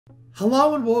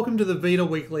Hello and welcome to the Vita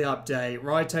Weekly Update,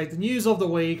 where I take the news of the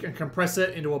week and compress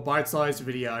it into a bite-sized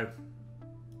video.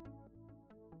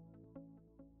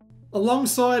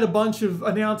 Alongside a bunch of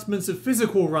announcements of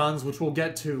physical runs, which we'll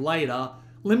get to later,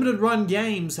 Limited Run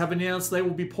Games have announced they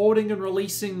will be porting and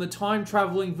releasing the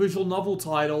time-traveling visual novel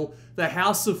title, The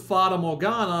House of Fata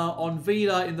Morgana, on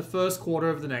Vita in the first quarter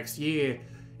of the next year.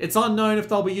 It's unknown if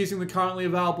they'll be using the currently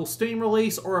available Steam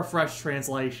release or a fresh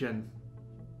translation.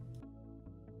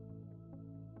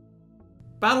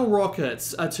 Battle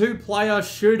Rockets, a two-player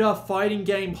shooter fighting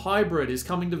game hybrid, is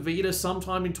coming to Vita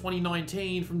sometime in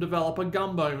 2019 from developer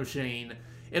Gumbo Machine.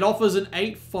 It offers an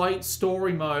 8-fight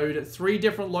story mode, 3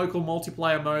 different local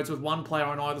multiplayer modes with 1 player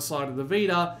on either side of the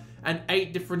Vita, and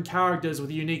 8 different characters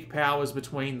with unique powers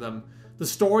between them. The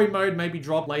story mode may be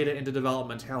dropped later into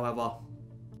development, however.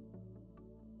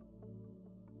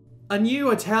 A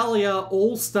new Atelier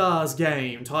All-Stars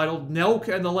game titled Nelke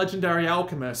and the Legendary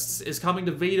Alchemists is coming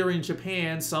to Vita in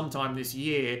Japan sometime this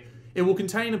year. It will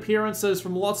contain appearances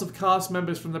from lots of cast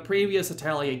members from the previous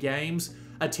Atelier games,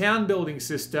 a town-building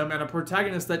system, and a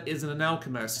protagonist that isn't an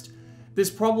alchemist. This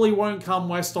probably won't come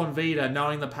west on Vita,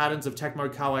 knowing the patterns of Tecmo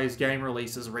Koei's game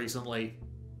releases recently.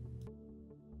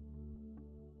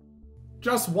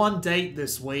 Just one date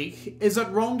this week. Is It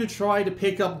Wrong to Try to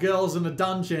Pick Up Girls in a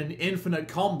Dungeon? Infinite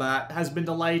Combat has been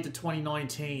delayed to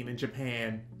 2019 in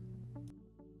Japan.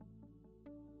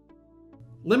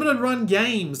 Limited Run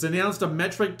Games announced a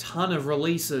metric ton of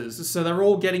releases, so they're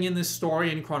all getting in this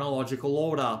story in chronological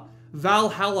order.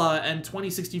 Valhalla and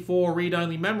 2064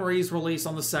 Read-Only Memories release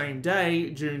on the same day,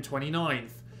 June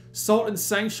 29th. Salt and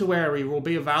Sanctuary will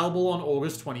be available on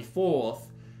August 24th.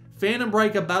 Phantom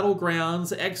Breaker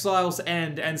Battlegrounds, Exile's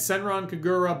End, and Senran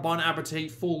Kagura Bon Appetit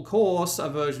Full Course, a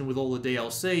version with all the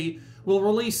DLC, will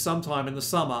release sometime in the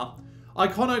summer.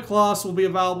 Iconoclast will be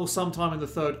available sometime in the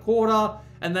third quarter,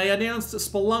 and they announced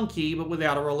Spelunky but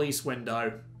without a release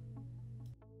window.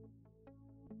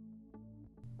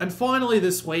 And finally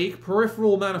this week,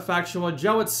 peripheral manufacturer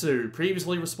Joetsu,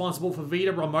 previously responsible for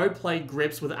Vita remote play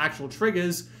grips with actual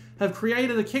triggers, have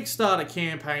created a Kickstarter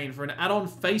campaign for an add-on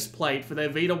faceplate for their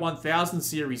Vita 1000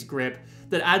 series grip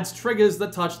that adds triggers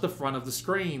that touch the front of the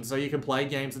screen, so you can play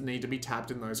games that need to be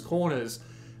tapped in those corners.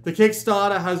 The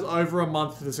Kickstarter has over a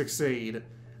month to succeed.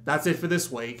 That's it for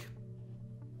this week.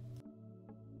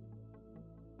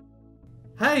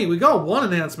 Hey, we got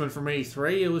one announcement from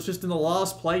E3. It was just in the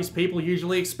last place people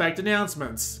usually expect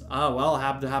announcements. Oh well, it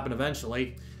happened to happen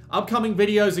eventually. Upcoming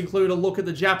videos include a look at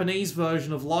the Japanese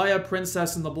version of Liar,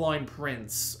 Princess and the Blind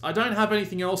Prince. I don't have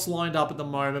anything else lined up at the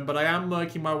moment, but I am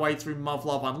working my way through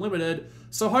Muv-Luv Unlimited,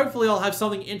 so hopefully I'll have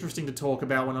something interesting to talk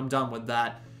about when I'm done with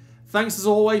that. Thanks as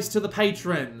always to the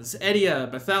patrons,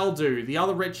 Edia, Bethaldu, The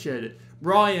Other Richard,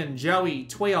 Brian, Joey,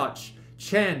 Twioch,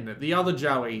 Chen, The Other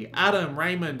Joey, Adam,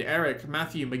 Raymond, Eric,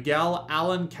 Matthew, Miguel,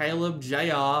 Alan, Caleb,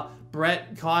 JR,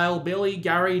 Brett, Kyle, Billy,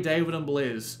 Gary, David and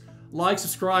Blizz. Like,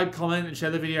 subscribe, comment, and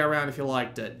share the video around if you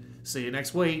liked it. See you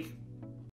next week.